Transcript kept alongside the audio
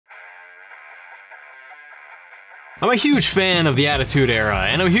I'm a huge fan of the Attitude Era,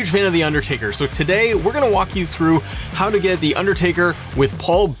 and I'm a huge fan of The Undertaker, so today we're going to walk you through how to get The Undertaker with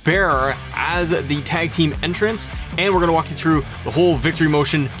Paul Bearer as the tag team entrance, and we're going to walk you through the whole victory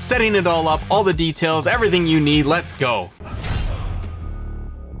motion, setting it all up, all the details, everything you need. Let's go!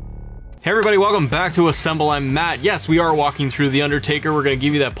 Hey everybody, welcome back to Assemble. I'm Matt. Yes, we are walking through The Undertaker. We're going to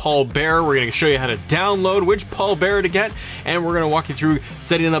give you that Paul Bearer. We're going to show you how to download which Paul Bearer to get, and we're going to walk you through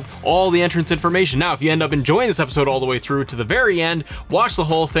setting up all the entrance information. Now, if you end up enjoying this episode all the way through to the very end, watch the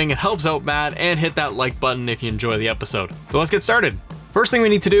whole thing. It helps out Matt, and hit that like button if you enjoy the episode. So let's get started. First thing we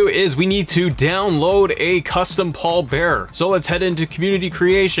need to do is we need to download a custom Paul Bearer. So let's head into community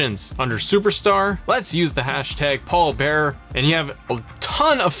creations. Under Superstar, let's use the hashtag Paul Bearer, and you have a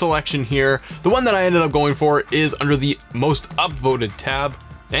ton of selection here. The one that I ended up going for is under the most upvoted tab,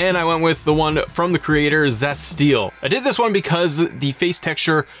 and I went with the one from the creator Zest Steel. I did this one because the face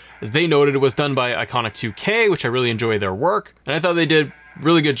texture, as they noted, was done by Iconic 2K, which I really enjoy their work, and I thought they did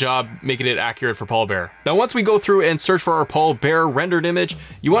really good job making it accurate for Paul Bearer. Now, once we go through and search for our Paul Bearer rendered image,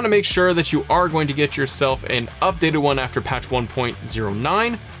 you want to make sure that you are going to get yourself an updated one after patch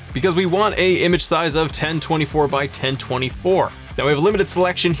 1.09, because we want a image size of 1024 by 1024. Now, we have a limited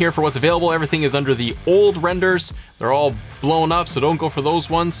selection here for what's available. Everything is under the old renders. They're all blown up, so don't go for those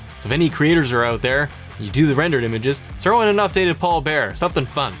ones. So if any creators are out there, you do the rendered images, throw in an updated Paul Bearer, something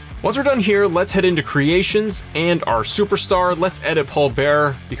fun. Once we're done here, let's head into creations and our Superstar. Let's edit Paul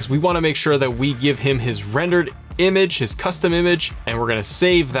Bearer because we want to make sure that we give him his rendered image, his custom image, and we're going to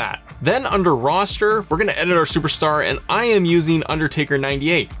save that. Then under roster, we're going to edit our Superstar, and I am using Undertaker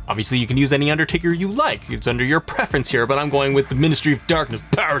 98. Obviously, you can use any Undertaker you like. It's under your preference here, but I'm going with the Ministry of Darkness,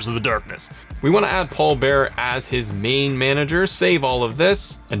 Powers of the Darkness. We want to add Paul Bearer as his main manager, save all of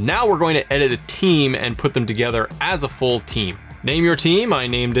this, and now we're going to edit a team and put them together as a full team. Name your team. I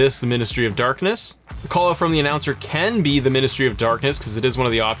named this the Ministry of Darkness. The call out from the announcer can be the Ministry of Darkness because it is one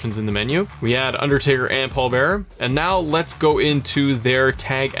of the options in the menu. We add Undertaker and Paul Bearer. And now let's go into their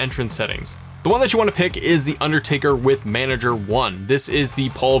tag entrance settings. The one that you want to pick is the Undertaker with Manager 1. This is the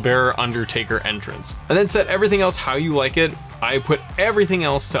Paul Bearer Undertaker entrance. And then set everything else how you like it. I put everything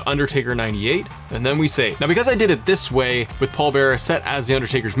else to Undertaker 98, and then we save. Now, because I did it this way with Paul Bearer set as the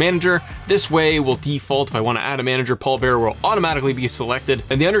Undertaker's manager, this way will default. If I want to add a manager, Paul Bearer will automatically be selected.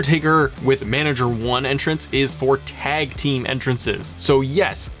 And the Undertaker with Manager 1 entrance is for tag team entrances. So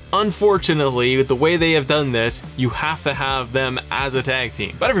yes, unfortunately, with the way they have done this, you have to have them as a tag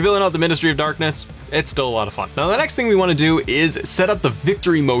team. But if you're building out the Ministry of Darkness, it's still a lot of fun. Now, the next thing we want to do is set up the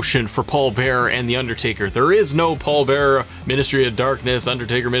victory motion for Paul Bearer and the Undertaker. There is no Paul Bearer, Ministry of Darkness,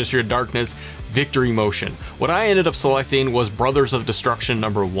 Undertaker, Ministry of Darkness victory motion. What I ended up selecting was Brothers of Destruction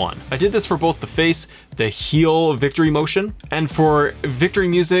 #1. I did this for both the face, the heel victory motion, and for victory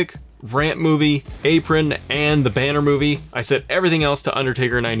music, rant movie, apron, and the banner movie, I set everything else to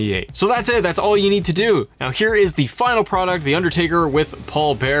Undertaker 98. So that's it, that's all you need to do. Now here is the final product, the Undertaker with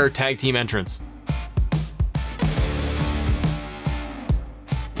Paul Bearer tag team entrance.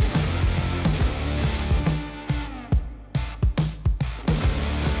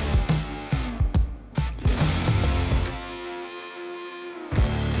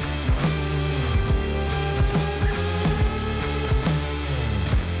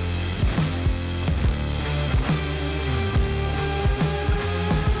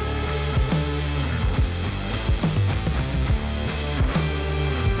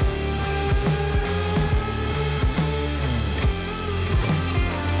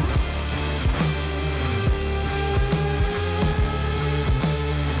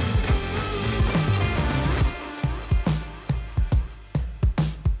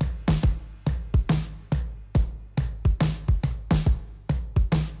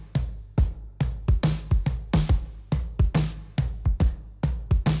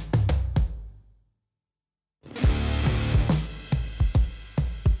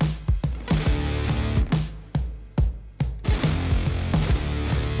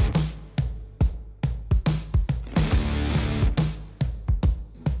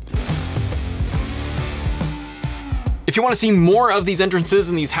 If you want to see more of these entrances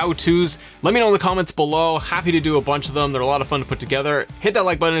and these how-tos, let me know in the comments below. Happy to do a bunch of them. They're a lot of fun to put together. Hit that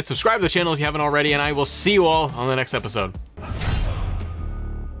like button and subscribe to the channel if you haven't already, and I will see you all on the next episode.